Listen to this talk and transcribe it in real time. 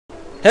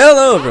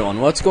Hello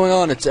everyone, what's going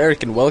on? It's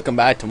Eric and welcome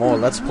back to more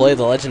Let's Play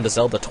The Legend of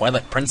Zelda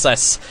Twilight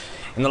Princess.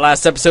 In the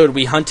last episode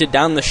we hunted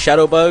down the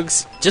shadow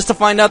bugs just to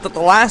find out that the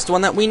last one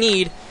that we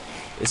need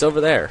is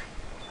over there.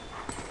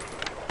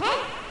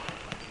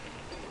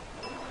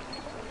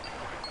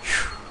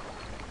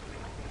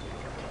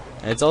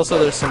 And it's also,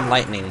 there's some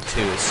lightning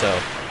too, so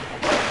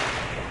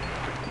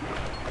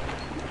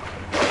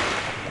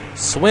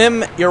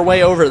swim your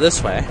way over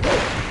this way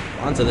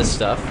onto this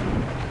stuff.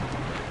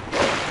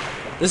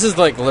 This is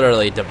like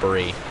literally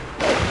debris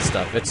and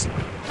stuff. It's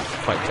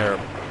quite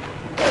terrible.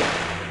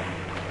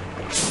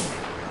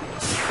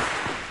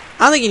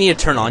 I don't think you need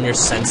to turn on your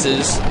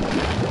senses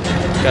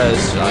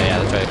because, oh yeah,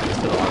 that's right. It's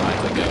been a long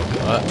time to go.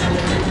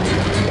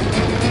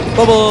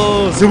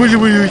 Bubbles!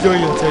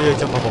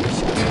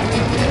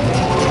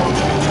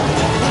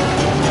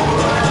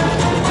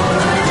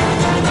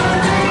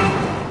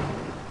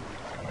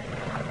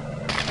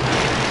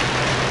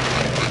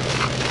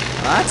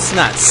 That's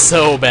not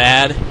so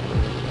bad.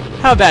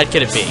 How bad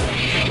could it be?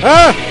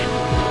 Ah!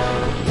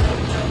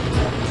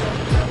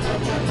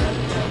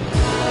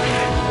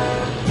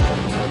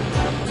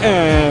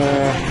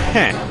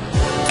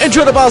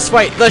 Intro to boss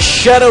fight, the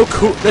Shadow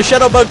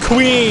Bug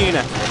Queen.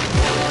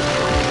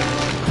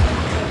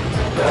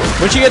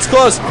 When she gets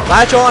close,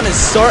 latch on and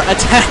start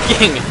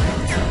attacking,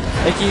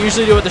 like you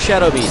usually do with the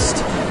Shadow Beast.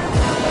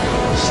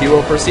 She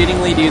will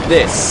proceedingly do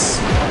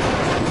this.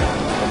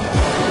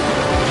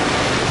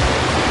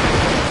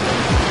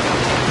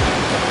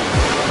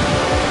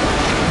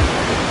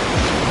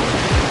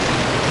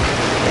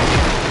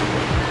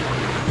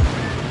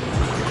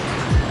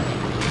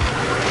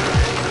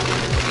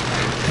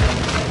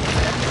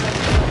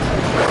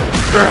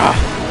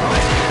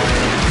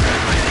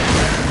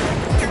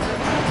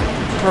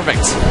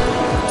 Perfect.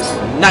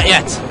 Not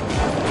yet.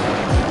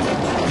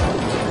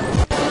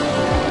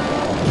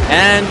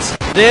 And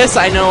this,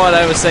 I know what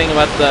I was saying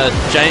about the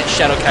giant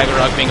Shadow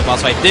Kagarog being a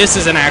boss fight. This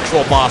is an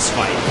actual boss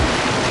fight.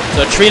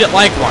 So treat it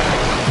like one.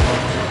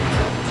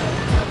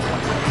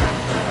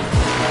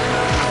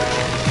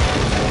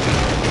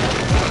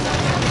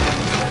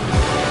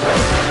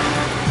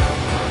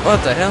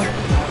 What the hell?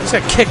 I just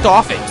got kicked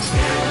off it.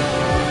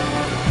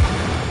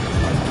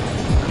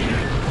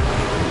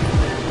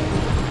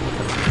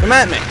 Come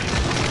at me.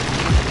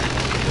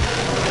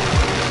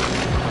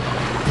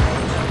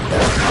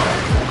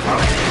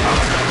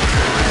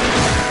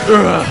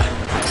 Ugh.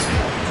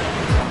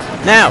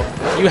 Now,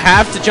 you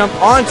have to jump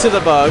onto the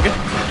bug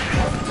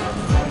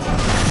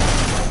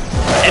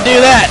and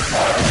do that.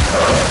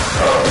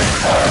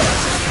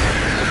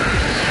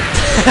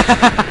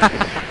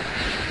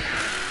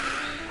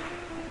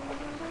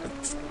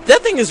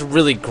 That thing is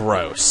really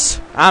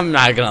gross. I'm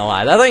not gonna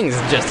lie. That thing is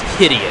just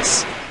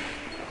hideous.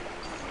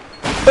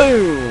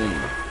 Boom!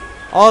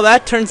 All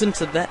that turns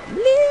into that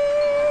little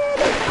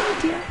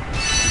tier.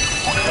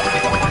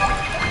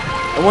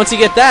 And once you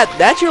get that,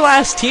 that's your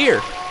last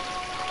tier.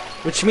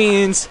 Which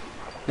means,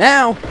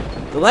 now,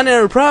 the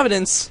Legendary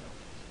Providence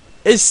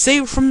is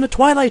saved from the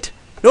Twilight.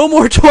 No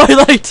more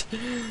Twilight!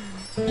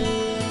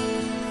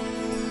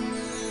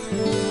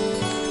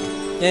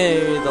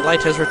 Yay, the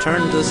light has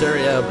returned to this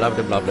area, blah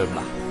blah blah blah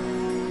blah.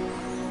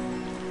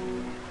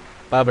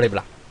 Blah blah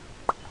blah.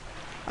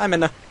 I'm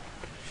in a...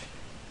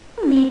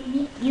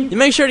 You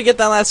make sure to get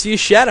that last few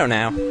shadow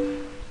now.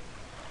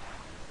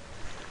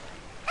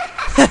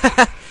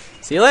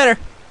 See you later.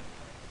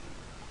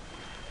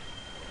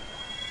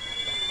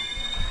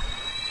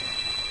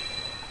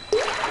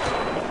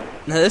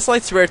 Now this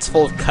light spirit's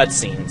full of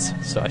cutscenes,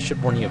 so I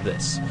should warn you of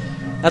this.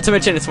 Not to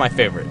mention it's my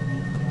favorite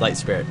light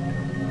spirit.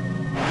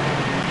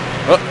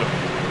 Huh.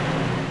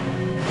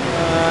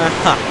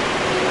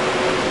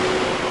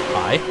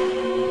 Hi.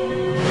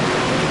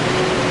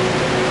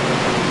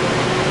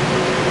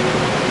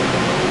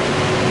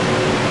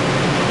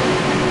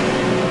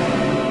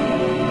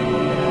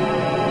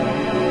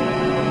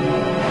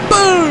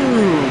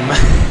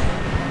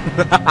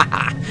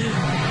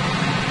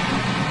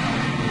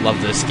 Love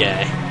this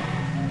guy.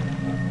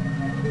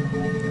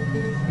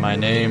 My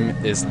name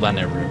is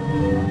Leneru.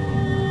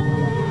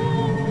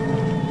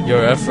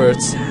 Your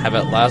efforts have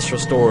at last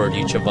restored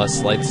each of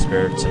us light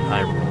spirits in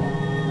Hyrule.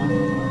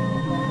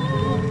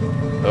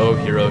 O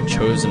hero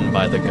chosen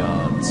by the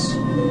gods.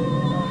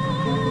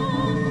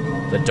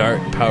 The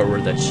dark power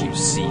that you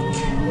seek.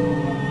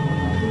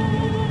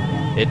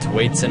 It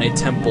waits in a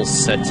temple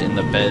set in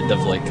the bed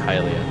of Lake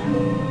Hylia.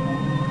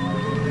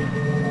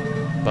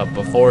 But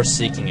before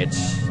seeking it,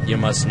 you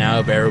must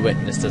now bear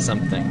witness to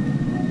something,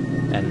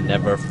 and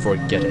never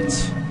forget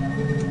it.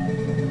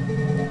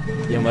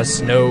 You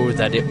must know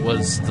that you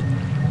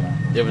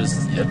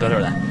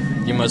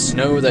must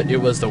know that it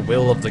was the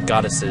will of the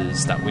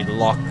goddesses that we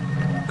lock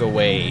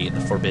away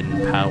the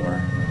forbidden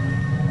power.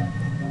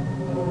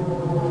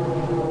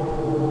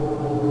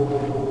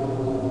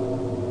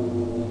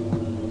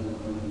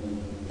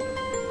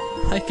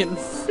 I can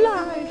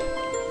fly.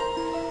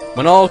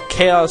 When all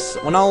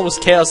was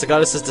chaos, the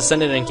goddesses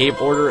descended and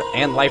gave order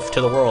and life to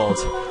the world.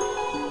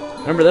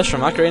 Remember this from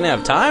Ocarina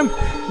of Time?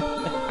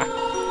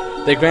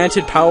 They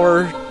granted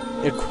power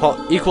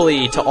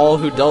equally to all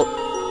who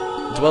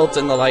dwelt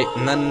in the light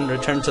and then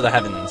returned to the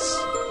heavens.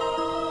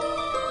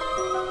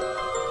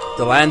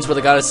 The lands where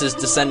the goddesses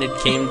descended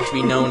came to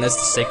be known as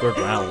the Sacred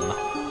Realm.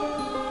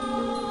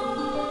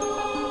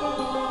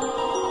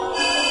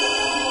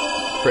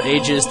 For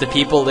ages, the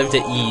people lived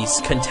at ease,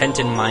 content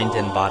in mind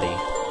and body.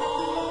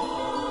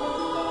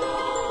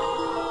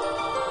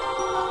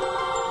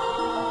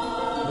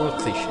 A little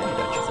cliche,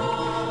 don't you think?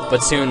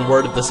 But soon,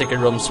 word of the Sacred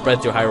Realm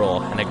spread through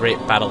Hyrule, and a great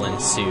battle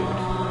ensued.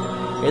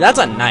 Hey, that's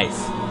a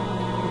knife.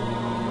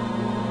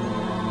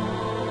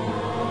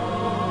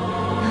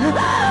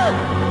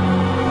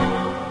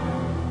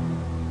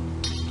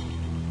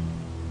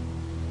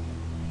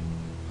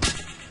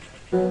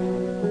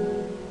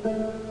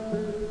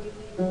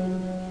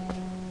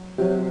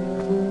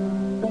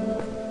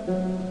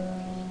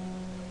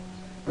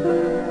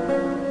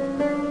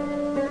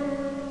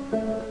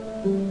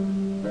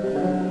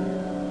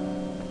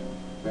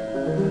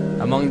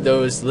 Among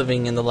those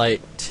living in the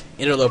light,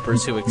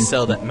 interlopers who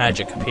excelled at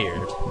magic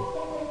appeared.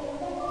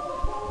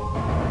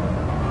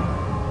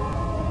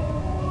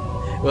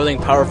 Wielding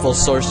powerful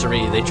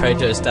sorcery, they tried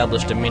to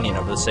establish dominion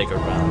over the Sacred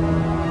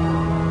Realm.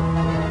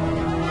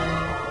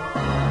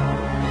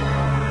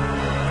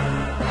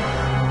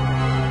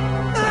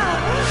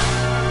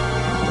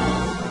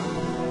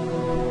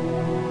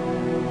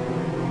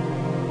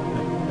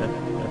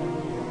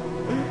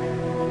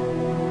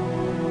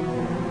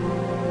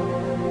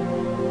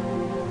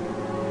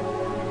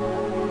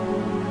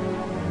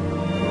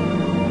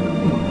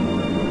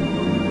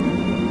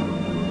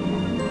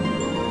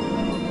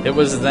 It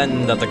was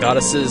then that the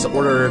goddesses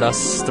ordered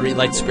us three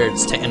light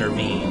spirits to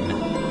intervene.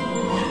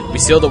 We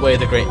sealed away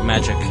the great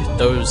magic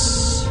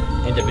those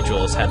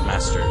individuals had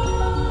mastered.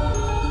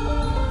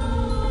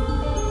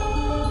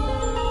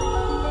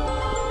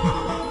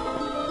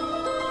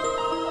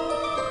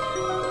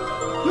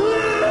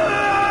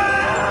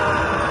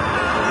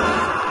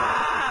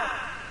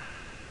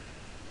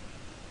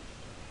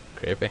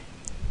 Creepy.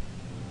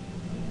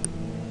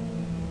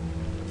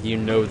 You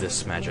know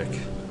this magic.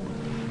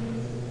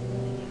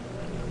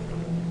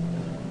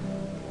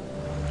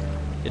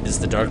 It is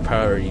the dark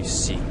power you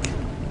seek,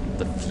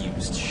 the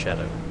fused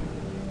shadow.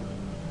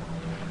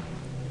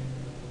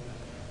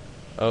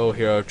 O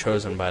hero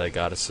chosen by the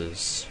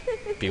goddesses,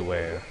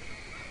 beware.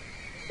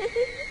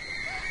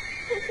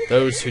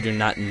 Those who do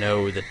not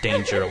know the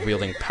danger of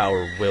wielding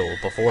power will,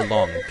 before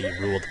long, be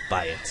ruled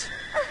by it.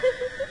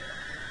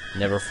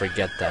 Never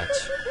forget that.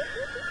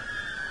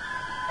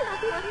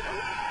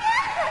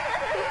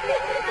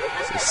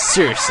 This is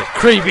seriously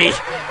creepy!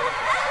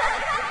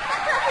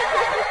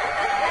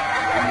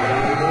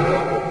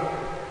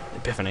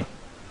 Epiphany.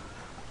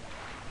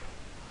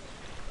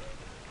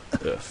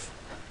 Ugh.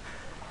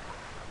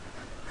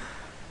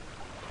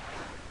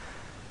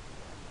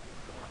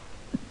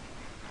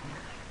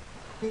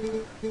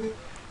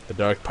 The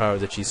dark power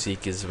that you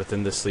seek is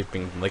within the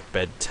sleeping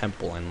Lickbed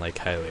Temple in Lake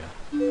Hylia.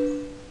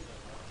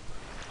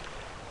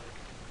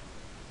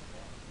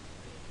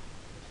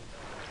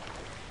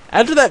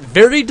 After that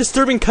very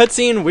disturbing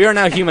cutscene, we are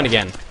now human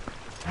again.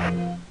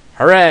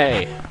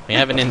 Hooray! We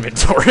have an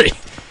inventory.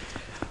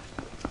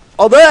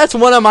 Although that's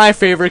one of my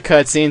favorite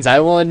cutscenes, I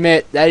will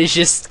admit that is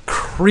just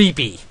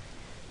creepy.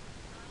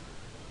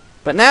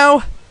 But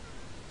now,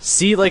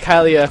 see Lake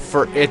Hylia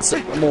for its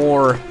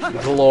more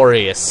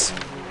glorious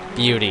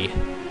beauty.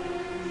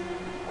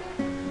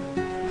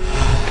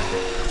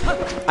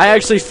 I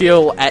actually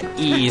feel at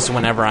ease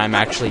whenever I'm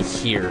actually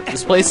here.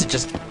 This place is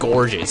just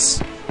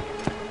gorgeous.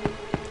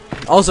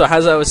 Also,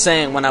 as I was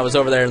saying when I was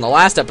over there in the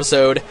last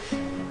episode,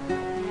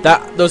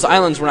 those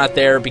islands were not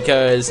there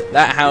because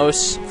that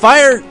house...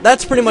 Fire,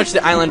 that's pretty much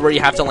the island where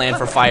you have to land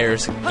for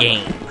Fire's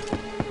game.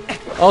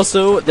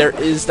 Also, there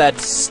is that...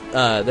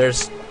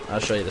 I'll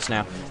show you this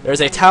now.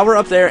 There's a tower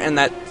up there and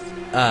that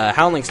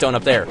Howling Stone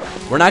up there.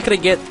 We're not going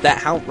to get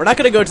that... We're not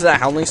going to go to that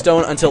Howling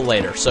Stone until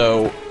later.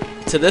 So,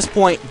 to this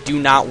point, do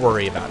not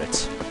worry about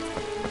it.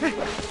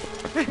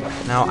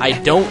 Now, I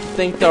don't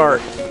think there are...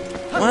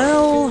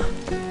 Well...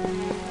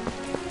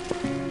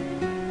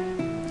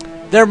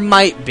 There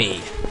might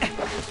be.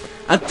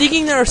 I'm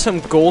thinking there are some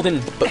golden...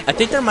 I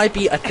think there might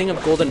be a thing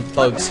of golden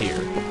bugs here.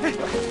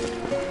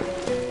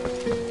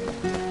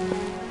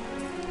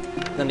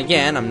 Then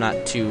again, I'm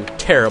not too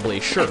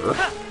terribly sure.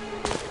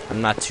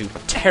 I'm not too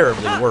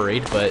terribly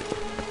worried, but...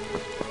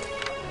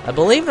 I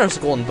believe there's a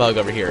golden bug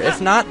over here.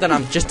 If not, then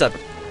I'm just a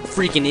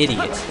freaking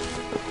idiot.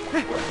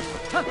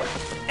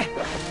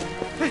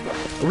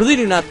 I really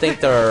do not think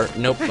there are...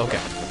 Nope,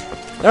 okay.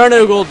 There are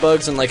no gold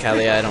bugs in Lake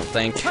Hylia, I don't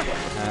think.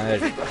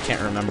 I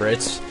can't remember.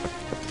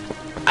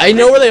 I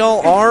know where they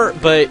all are,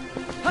 but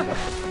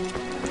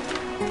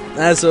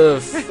as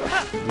of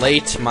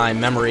late, my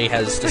memory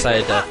has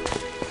decided to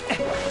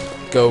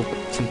go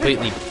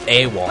completely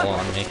AWOL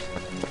on me.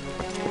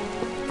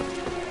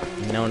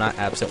 No, not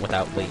absent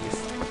without leave.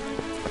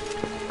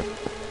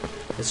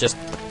 It's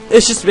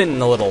just been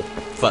a little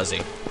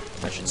fuzzy,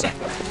 I should say.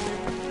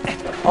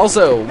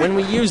 Also, when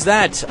we use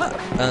that,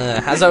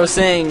 as I was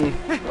saying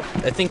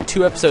I think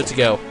 2 episodes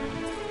ago.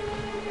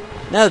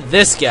 Now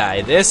this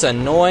guy, this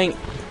annoying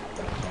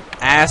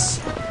ass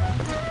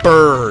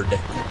bird.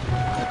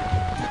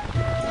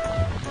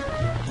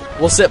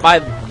 We'll sit by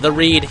the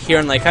reed here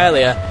in Lake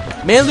Hylia,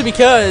 mainly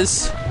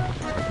because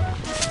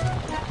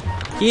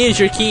he is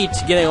your key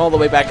to getting all the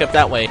way back up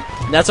that way.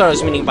 And that's what I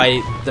was meaning by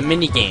the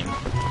mini game,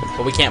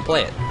 but we can't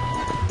play it.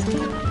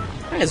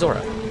 Hi,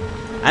 Zora.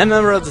 I'm a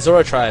member of the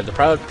Zora tribe, the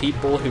proud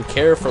people who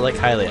care for Lake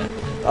Hylia.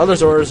 The other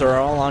Zoras are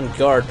all on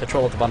guard,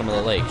 patrol at the bottom of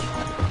the lake.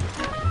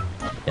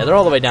 Yeah, they're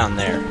all the way down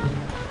there.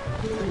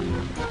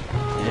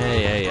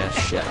 Yeah,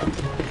 shit.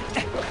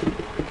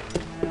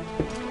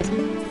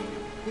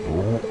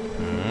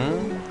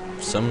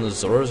 Some of the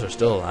Zoras are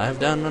still alive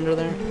down under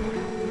there?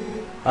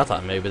 I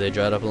thought maybe they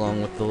dried up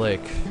along with the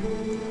lake.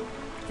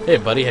 Hey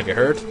buddy, have you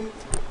heard?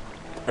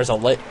 There's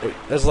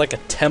like a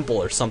temple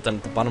or something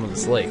at the bottom of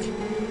this lake.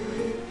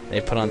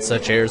 They put on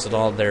such airs with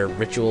all their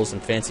rituals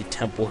and fancy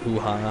temple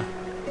hoo-ha,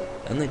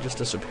 and they just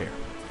disappear.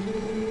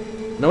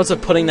 No one's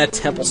putting that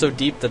temple so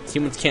deep that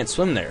humans can't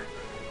swim there.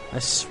 I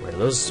swear,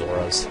 those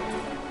Zoras.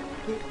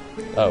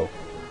 Oh,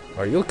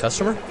 are you a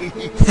customer?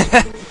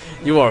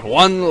 You are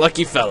one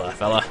lucky fella.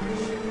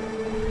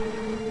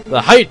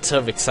 The height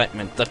of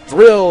excitement, the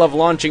thrill of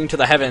launching to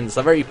the heavens,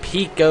 the very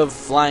peak of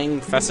flying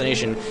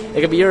fascination.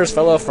 It can be yours,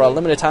 fella, for a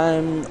limited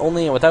time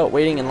only and without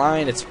waiting in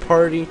line. It's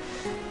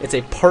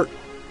a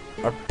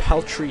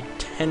paltry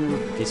 10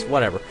 rupees,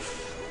 whatever.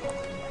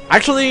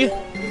 Actually,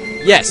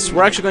 yes,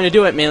 we're actually going to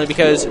do it mainly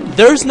because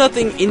there's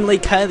nothing in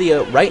Lake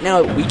Hylia right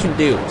now that we can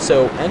do.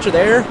 So enter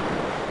there,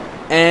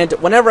 and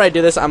whenever I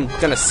do this, I'm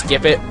gonna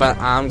skip it, but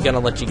I'm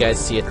gonna let you guys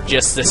see it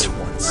just this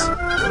once.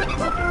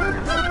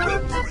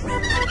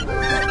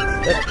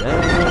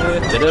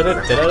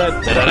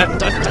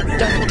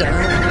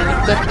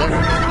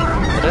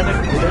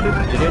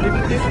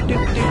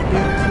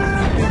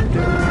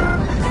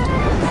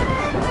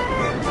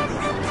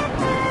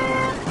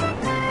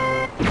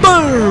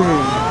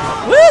 Boom!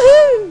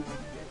 Woohoo!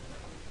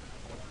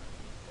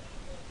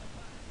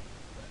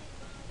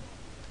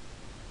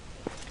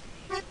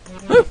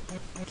 Woo.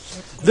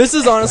 This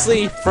is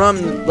honestly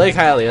from Lake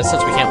Hylia,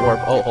 since we can't warp.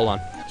 Oh, hold on.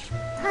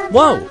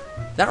 Whoa!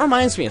 That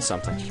reminds me of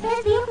something.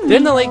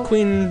 Didn't the Lake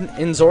Queen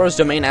in Zora's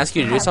domain ask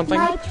you to do something?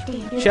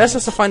 She asked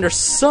us to find her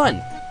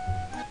son.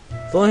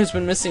 The one who's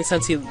been missing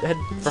since he headed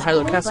for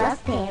Hylia Castle.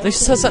 They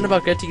said something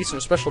about getting to use some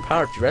special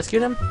power. Did you rescue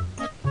him?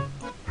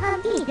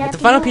 With the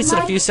final piece of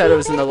the fuse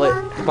shadows in the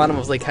bottom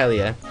of Lake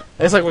Hylia.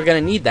 Looks like we're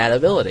gonna need that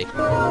ability.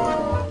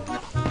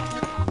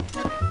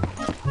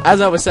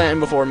 As I was saying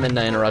before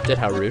Midnight interrupted,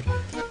 how rude.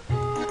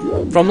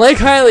 From Lake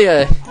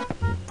Hylia,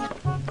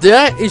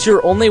 that is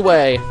your only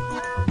way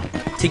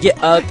to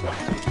get up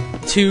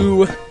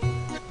to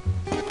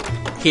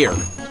here.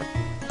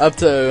 Up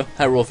to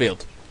Hyrule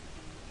Field.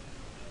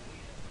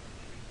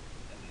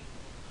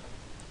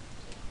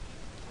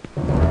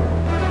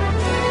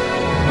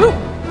 Woo!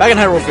 Back in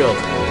Hyrule Field.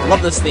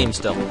 Love this theme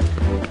still.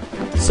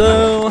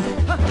 So,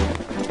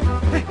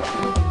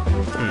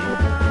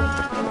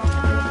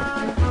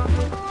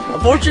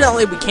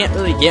 unfortunately, we can't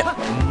really get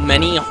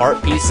many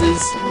heart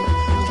pieces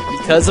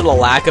because of the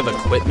lack of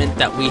equipment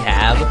that we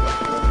have.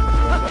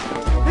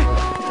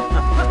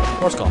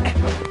 Horse call.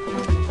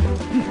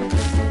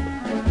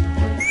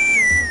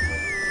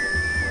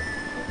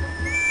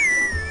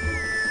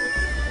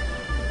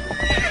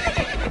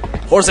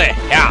 Horsey,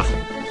 yeah.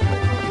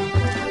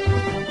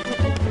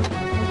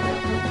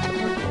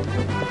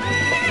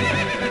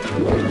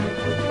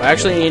 I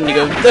actually need to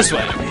go this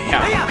way.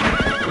 Yeah.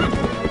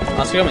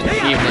 Let's go in the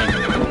evening.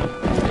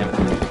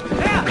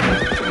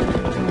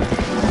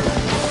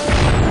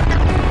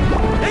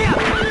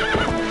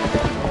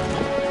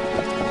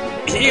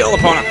 Heal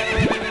upon him.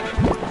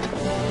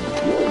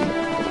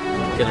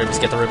 Get the rupees,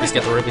 get the rupees,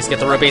 get the rupees, get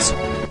the rupees.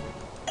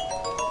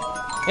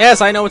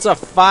 Yes, I know it's a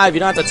 5. You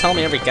don't have to tell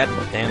me every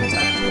goddamn time.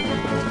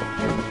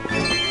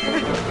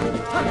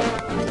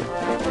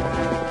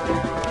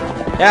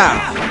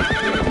 Yeah.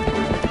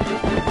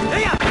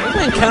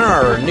 We encounter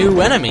our new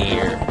enemy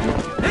here.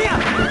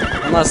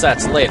 Unless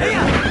that's later.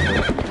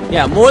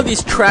 Yeah, more of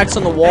these tracks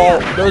on the wall,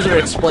 those are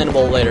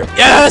explainable later.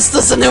 Yes,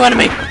 this is a new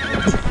enemy!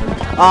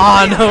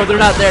 Oh no, they're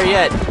not there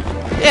yet.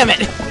 Damn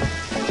it!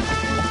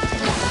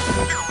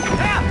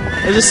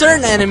 There's a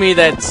certain enemy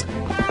that's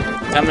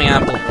coming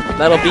up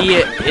that'll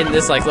be in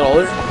this like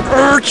little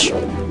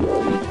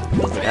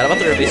forgot about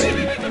the rubies.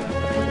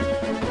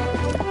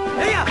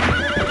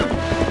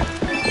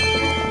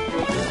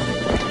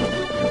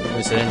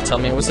 They didn't tell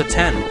me it was a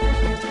 10.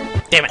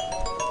 Damn it!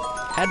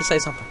 Had to say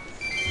something.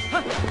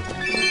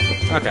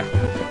 Okay.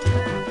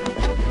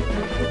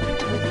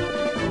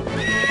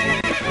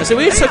 So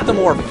we took the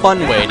more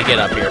fun way to get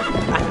up here.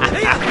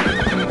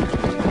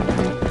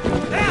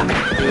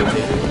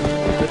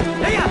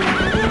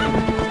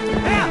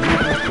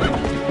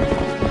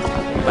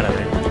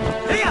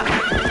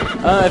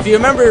 If you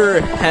remember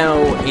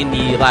how in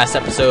the last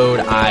episode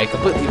I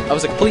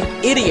was a complete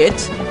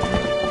idiot.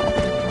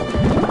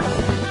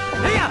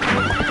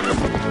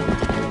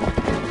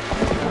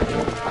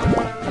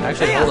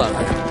 Actually, hold on.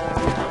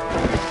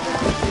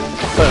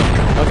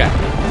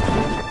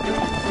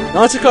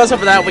 Once we cross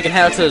over that, we can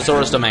head out to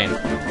Zora's domain.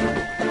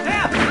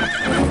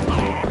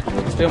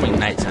 It's filming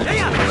nighttime too,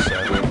 so.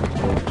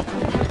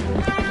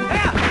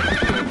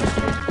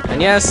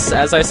 And yes,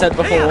 as I said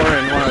before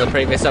in one of the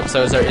previous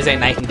episodes, there is a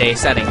night and day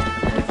setting. You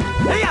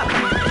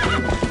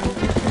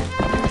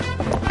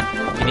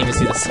can even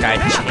see the sky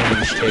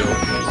change too.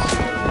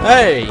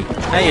 Hey,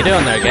 how you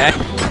doing there, guy?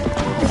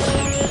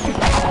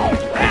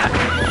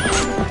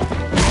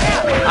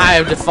 I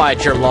have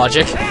defied your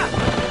logic.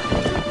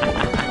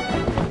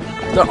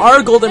 There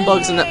are golden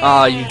bugs in the—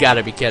 oh, you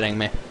gotta be kidding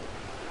me.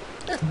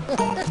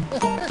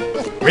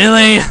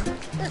 Really?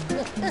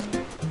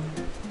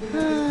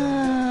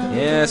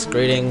 Yes,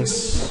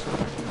 greetings.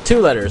 2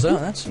 letters. Oh,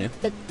 that's new.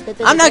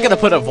 I'm not gonna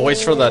put a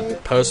voice for the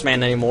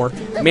postman anymore,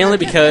 mainly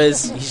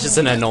because he's just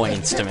an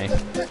annoyance to me.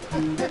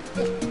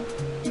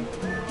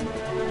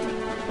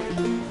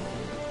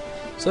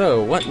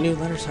 So, what new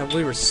letters have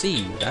we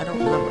received? I don't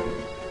remember.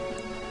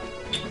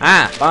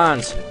 Ah,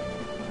 bonds.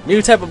 New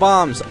type of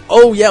bombs.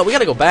 Oh yeah, we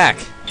gotta go back.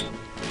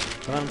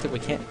 But I don't think we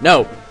can.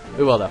 No,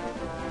 we will though.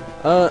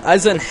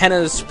 As in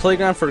Henna's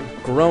playground for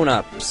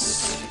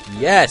grown-ups.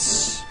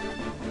 Yes,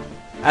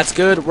 that's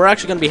good. We're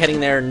actually gonna be heading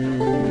there.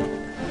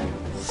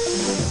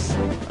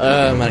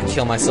 I'm gonna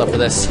kill myself for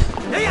this.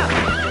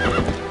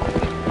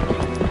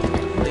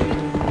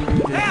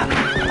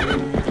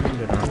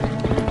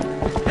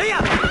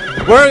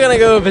 We're gonna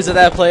go visit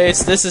that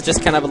place. This is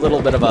just kind of a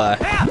little bit of a—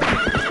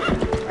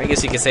 I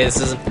guess you could say this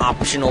is an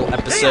optional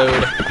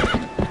episode.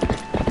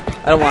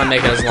 I don't want to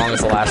make it as long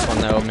as the last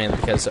one though, mainly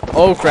because—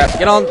 oh crap,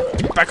 get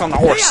back on the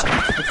horse.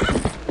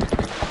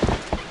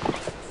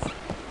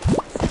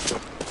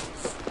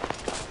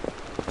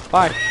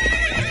 Bye.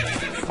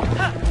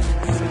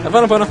 Have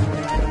fun, Epona.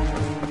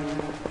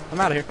 I'm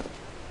out of here.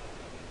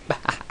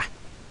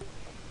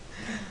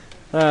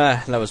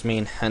 That was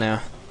mean, I know.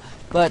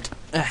 But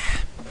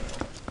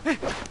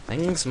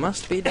things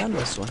must be done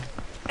this way.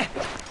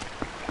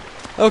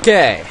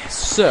 Okay,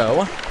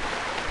 so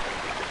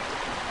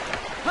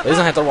please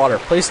don't hit the water.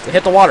 Please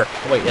hit the water.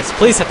 Oh, wait, yes,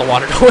 please hit the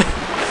water.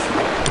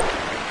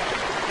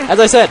 As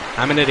I said,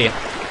 I'm an idiot.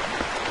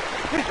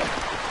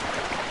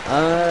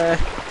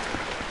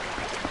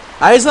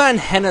 Isa and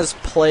Henna's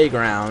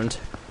playground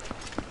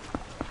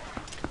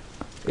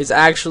is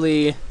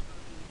actually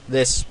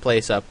this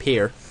place up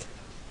here.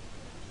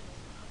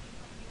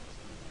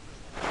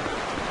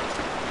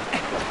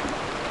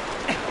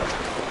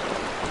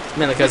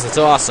 Mainly because it's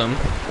awesome.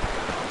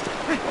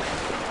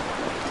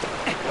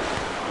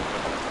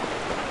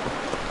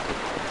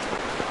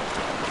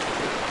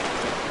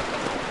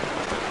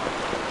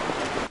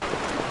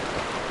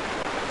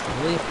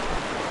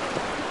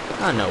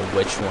 I don't know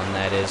which one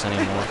that is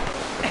anymore.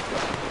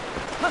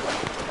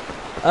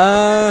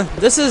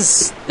 This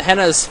is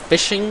Henna's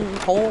fishing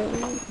hole?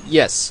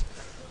 Yes.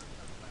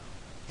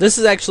 This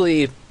is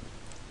actually a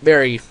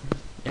very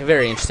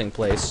interesting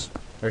place.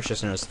 Or it's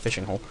just known as the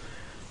fishing hole.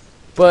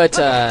 But,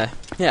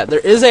 yeah, there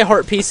is a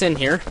heart piece in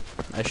here.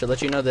 I should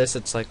let you know this.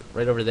 It's, like,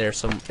 right over there.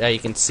 So, yeah, you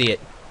can see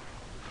it.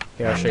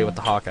 Here, I'll show you with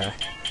the Hawkeye.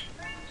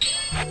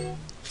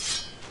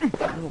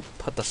 I'll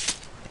put this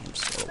damn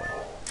sword away.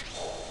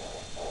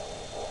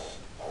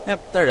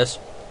 Yep, there it is.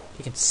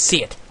 You can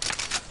see it.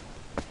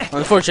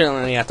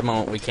 Unfortunately, at the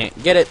moment, we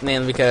can't get it,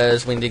 mainly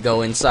because we need to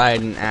go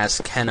inside and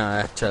ask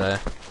Henna to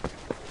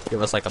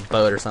give us, like, a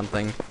boat or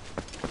something.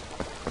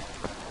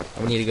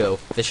 We need to go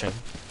fishing.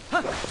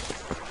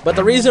 But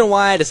the reason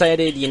why I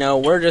decided, you know,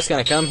 we're just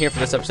going to come here for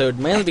this episode,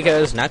 mainly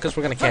because, not because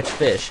we're going to catch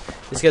fish,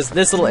 is because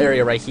this little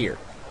area right here.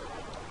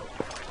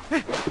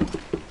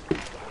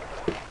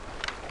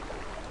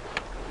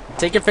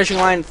 Take your fishing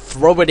line,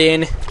 throw it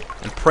in,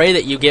 and pray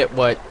that you get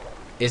what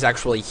is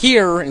actually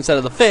here instead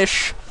of the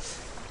fish.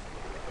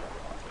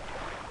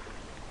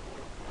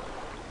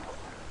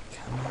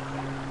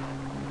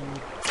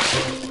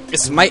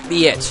 This might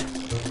be it.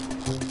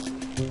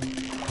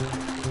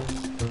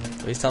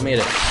 Please tell me it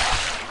is.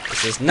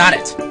 This is not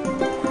it.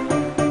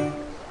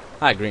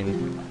 Hi,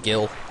 Green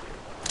Gill.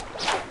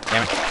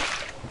 Damn it.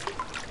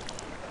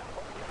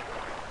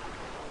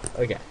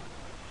 Okay.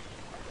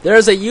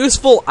 There's a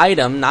useful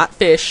item, not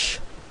fish.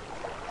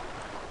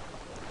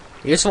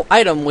 A useful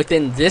item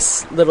within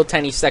this little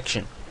tiny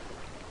section.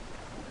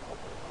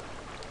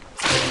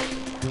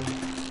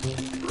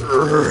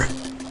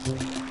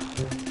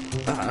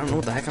 I don't know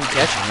what the heck I'm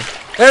catching.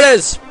 There it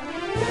is!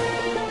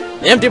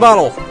 The empty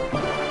bottle!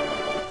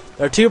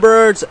 There are 2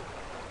 birds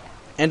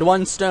and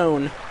 1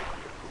 stone.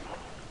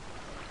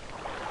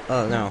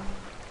 Oh, no.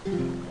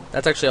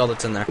 That's actually all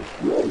that's in there.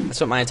 I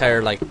spent my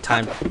entire, like,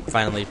 time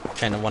finally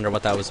trying to wonder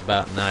what that was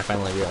about, and then I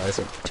finally realized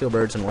it. 2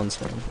 birds and 1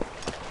 stone.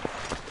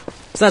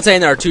 It's not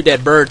saying there are 2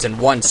 dead birds and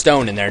 1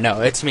 stone in there,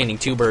 no. It's meaning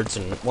 2 birds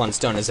and 1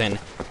 stone is in.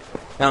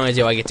 Not only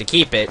do I get to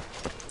keep it,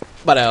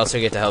 but I also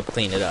get to help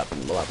clean it up,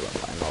 and blah, blah,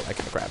 blah, and all that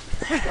kind of crap.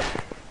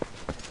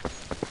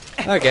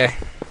 Okay.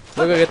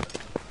 We'll go get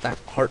that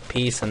heart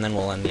piece, and then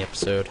we'll end the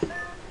episode.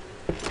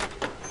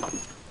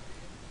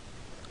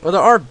 Well,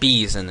 there are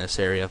bees in this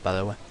area, by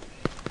the way.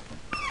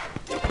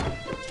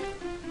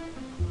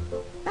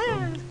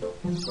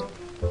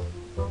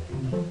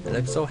 They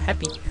look so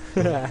happy.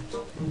 Hi.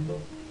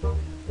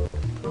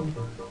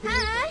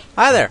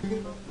 Hi there.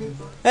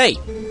 Hey,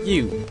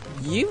 you.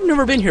 You've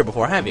never been here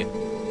before, have you?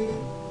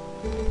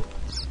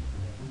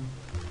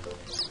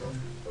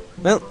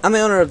 Well, I'm the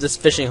owner of this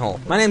fishing hole.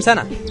 My name's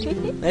Hannah.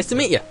 Nice to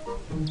meet you.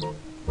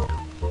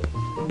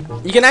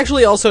 You can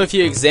actually also, if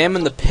you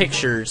examine the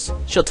pictures,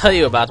 she'll tell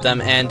you about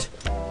them, and...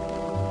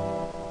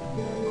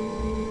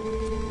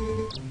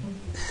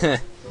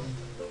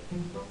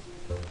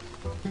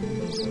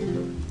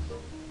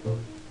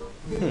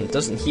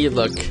 Doesn't he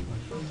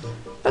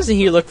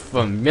look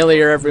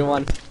familiar,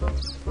 everyone?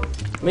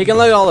 We can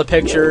look at all the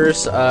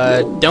pictures.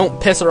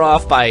 Don't piss her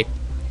off by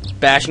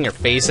bashing her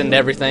face into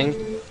everything.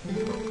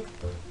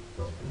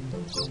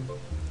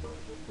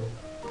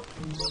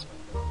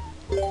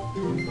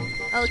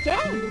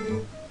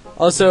 Okay.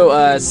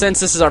 Also, since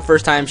this is our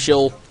first time,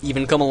 she'll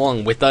even come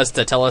along with us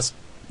to tell us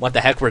what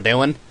the heck we're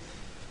doing.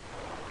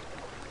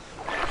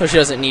 So she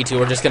doesn't need to.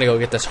 We're just gonna go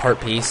get this heart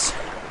piece.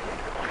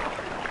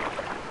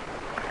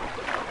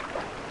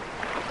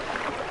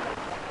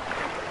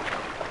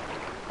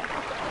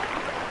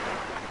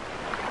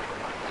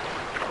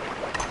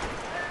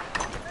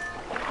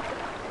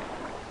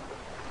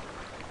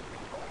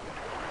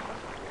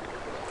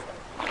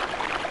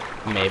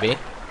 Maybe.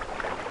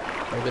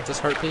 We'll get this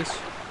heart piece.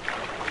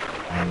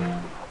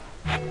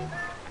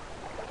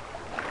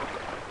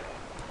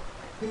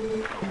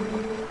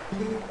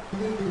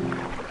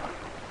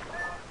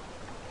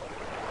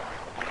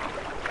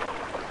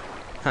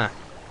 Huh.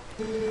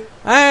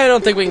 I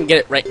don't think we can get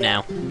it right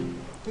now.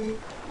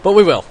 But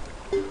we will.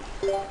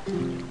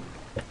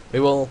 We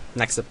will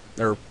next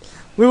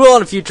we will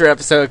in a future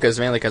episode,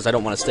 mainly because I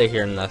don't want to stay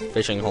here in the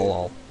fishing hole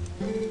all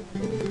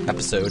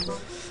episode.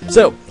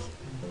 So,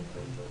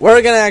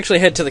 we're going to actually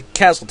head to the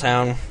castle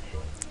town in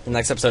the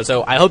next episode.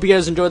 So, I hope you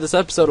guys enjoyed this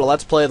episode of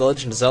Let's Play The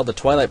Legend of Zelda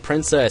Twilight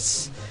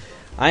Princess.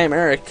 I am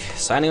Eric,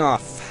 signing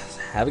off.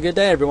 Have a good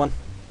day, everyone.